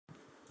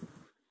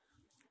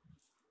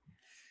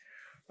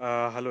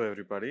Hello,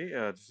 everybody.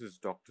 This is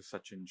Dr.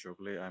 Sachin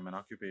Jogle. I'm an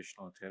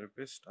occupational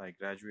therapist. I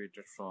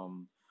graduated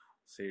from,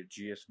 say,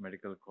 GS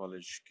Medical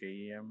College,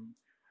 KEM,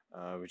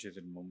 which is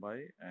in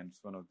Mumbai, and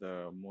it's one of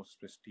the most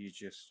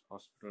prestigious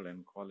hospital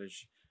and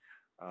college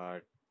uh,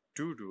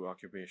 to do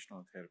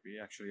occupational therapy.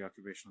 Actually,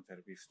 occupational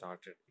therapy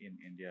started in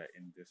India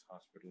in this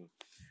hospital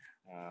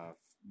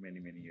many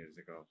years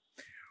ago.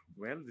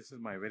 Well, this is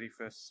my very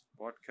first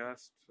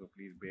podcast, so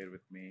please bear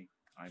with me.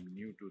 I'm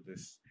new to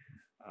this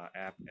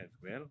app as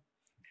well.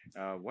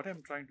 What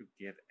I'm trying to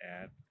get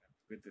at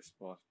with this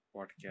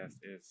podcast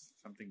is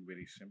something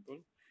very simple.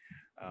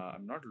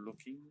 I'm not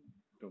looking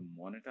to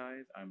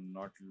monetize, I'm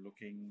not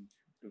looking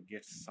to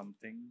get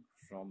something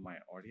from my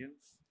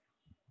audience.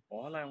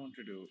 All I want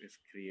to do is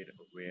create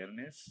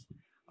awareness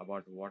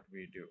about what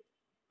we do.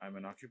 I'm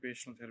an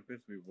occupational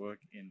therapist. We work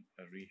in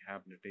a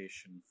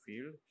rehabilitation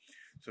field.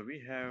 So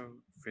we have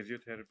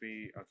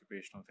physiotherapy,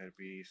 occupational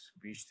therapy,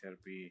 speech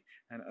therapy,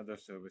 and other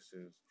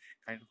services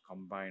kind of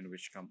combined,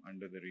 which come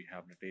under the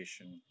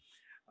rehabilitation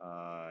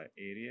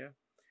area.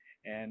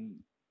 And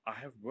I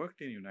have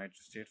worked in United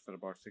States for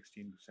about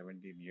 16 to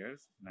 17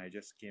 years, and I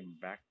just came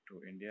back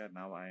to India.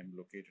 Now I am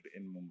located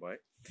in Mumbai,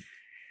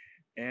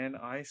 and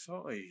I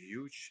saw a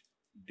huge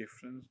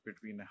difference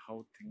between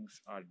how things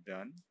are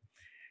done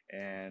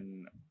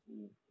and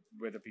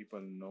whether people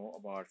know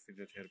about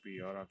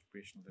physiotherapy or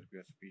occupational therapy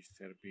or speech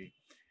therapy.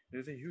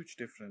 There's a huge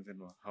difference in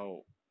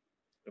how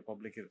the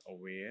public is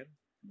aware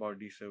about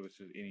these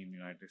services in the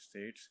United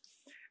States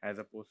as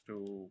opposed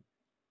to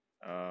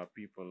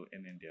people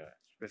in India,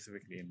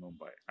 specifically in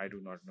Mumbai. I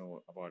do not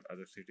know about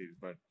other cities,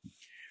 but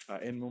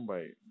in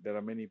Mumbai, there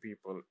are many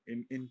people,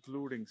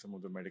 including some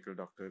of the medical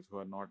doctors, who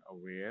are not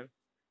aware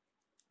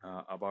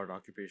about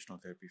occupational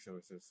therapy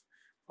services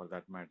for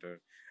that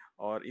matter.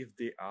 Or if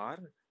they are,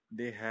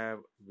 they have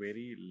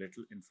very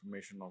little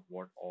information of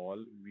what all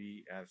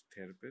we as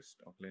therapists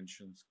or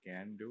clinicians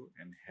can do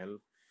and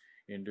help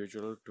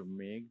individual to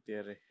make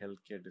their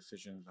healthcare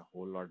decisions a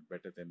whole lot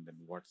better than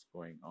what's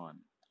going on.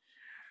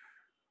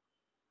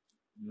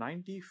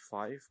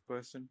 95%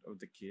 of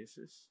the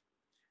cases,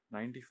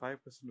 95%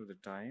 of the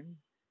time,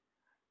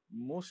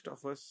 most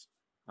of us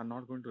are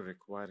not going to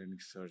require any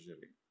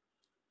surgery.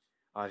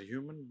 Our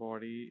human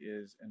body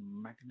is a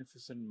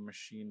magnificent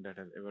machine that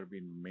has ever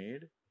been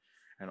made,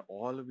 and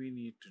all we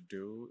need to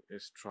do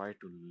is try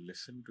to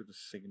listen to the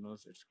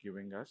signals it's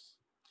giving us.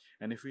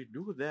 And if we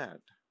do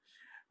that,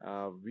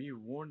 we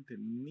won't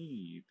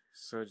need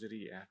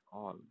surgery at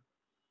all.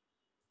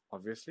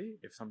 Obviously,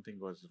 if something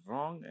goes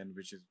wrong and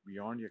which is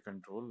beyond your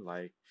control,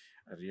 like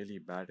a really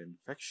bad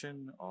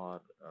infection or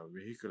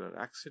vehicular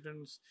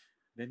accidents,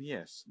 then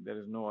yes, there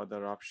is no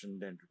other option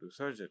than to do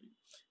surgery.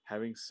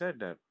 Having said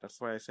that,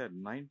 that's why I said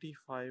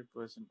 95%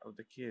 of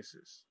the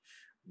cases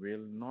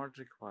will not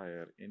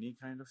require any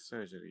kind of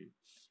surgery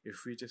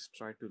if we just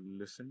try to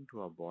listen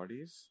to our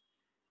bodies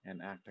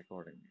and act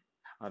accordingly.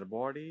 Our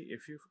body,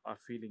 if you are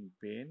feeling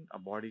pain, our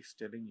body is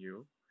telling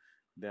you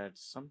that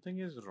something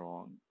is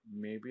wrong.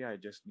 Maybe I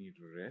just need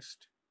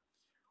rest.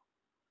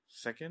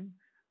 Second,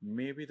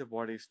 maybe the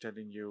body is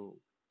telling you,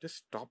 just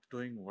stop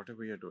doing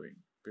whatever you're doing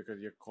because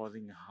you're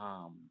causing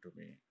harm to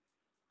me.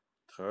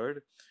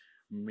 Third,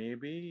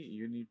 maybe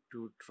you need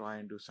to try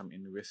and do some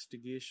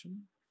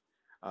investigation.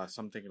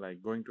 Something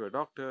like going to a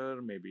doctor,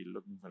 maybe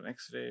looking for an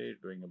x-ray,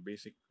 doing a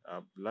basic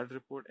blood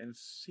report and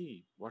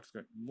see what's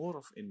going more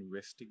of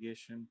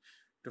investigation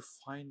to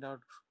find out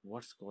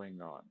what's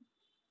going on.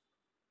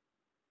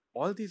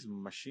 All these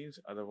machines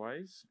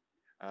otherwise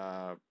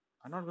are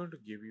not going to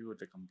give you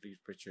the complete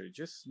picture. You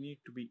just need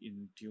to be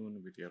in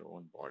tune with your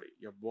own body.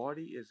 Your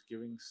body is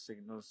giving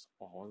signals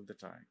all the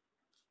time.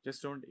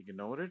 Just don't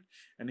ignore it.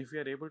 And if you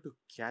are able to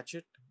catch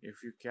it, if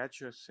you catch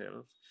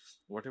yourself,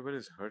 whatever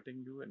is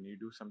hurting you, and you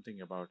do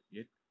something about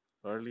it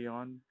early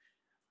on,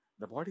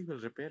 the body will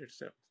repair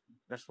itself.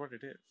 That's what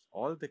it is.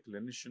 All the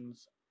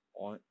clinicians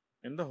on,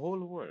 in the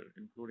whole world,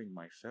 including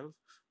myself,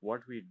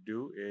 what we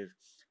do is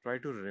try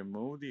to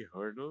remove the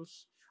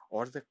hurdles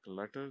or the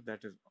clutter that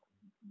is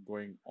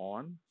going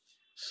on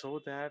so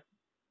that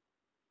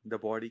the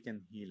body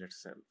can heal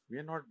itself. We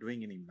are not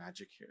doing any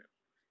magic here.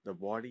 The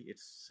body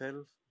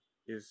itself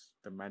is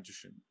the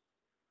magician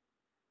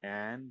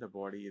and the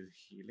body is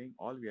healing.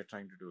 All we are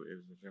trying to do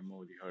is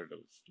remove the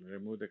hurdles,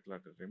 remove the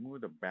clutter,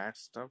 remove the bad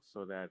stuff,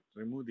 so that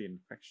remove the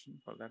infection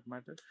for that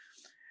matter,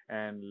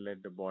 and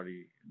let the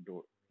body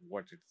do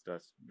what it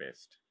does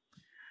best.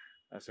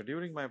 So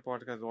during my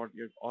podcast,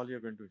 all you're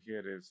going to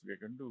hear is we're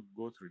going to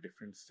go through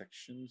different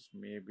sections,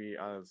 maybe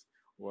as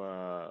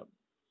uh,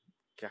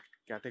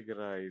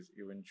 categorize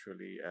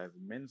eventually as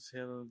men's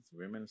health,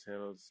 women's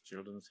health,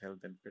 children's health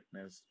and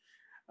fitness.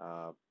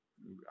 Uh,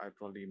 I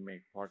probably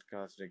make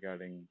podcasts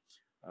regarding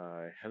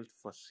health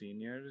for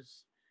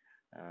seniors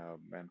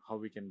and how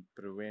we can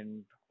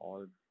prevent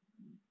all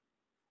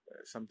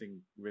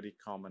something very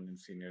common in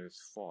seniors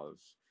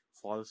falls.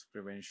 Falls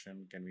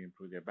prevention, can we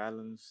improve their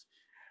balance,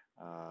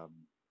 um,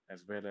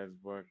 as well as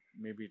work,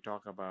 maybe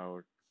talk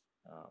about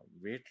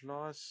weight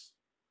loss,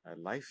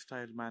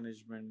 lifestyle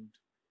management,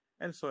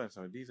 and so and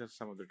so. These are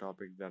some of the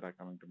topics that are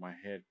coming to my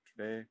head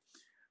today.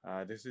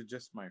 This is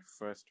just my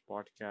first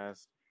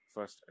podcast,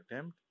 first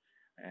attempt,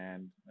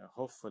 and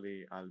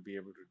hopefully I'll be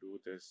able to do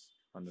this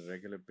on a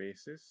regular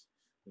basis.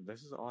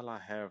 This is all I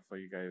have for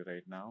you guys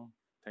right now.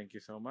 Thank you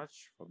so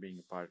much for being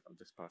a part of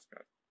this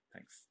podcast.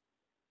 Thanks.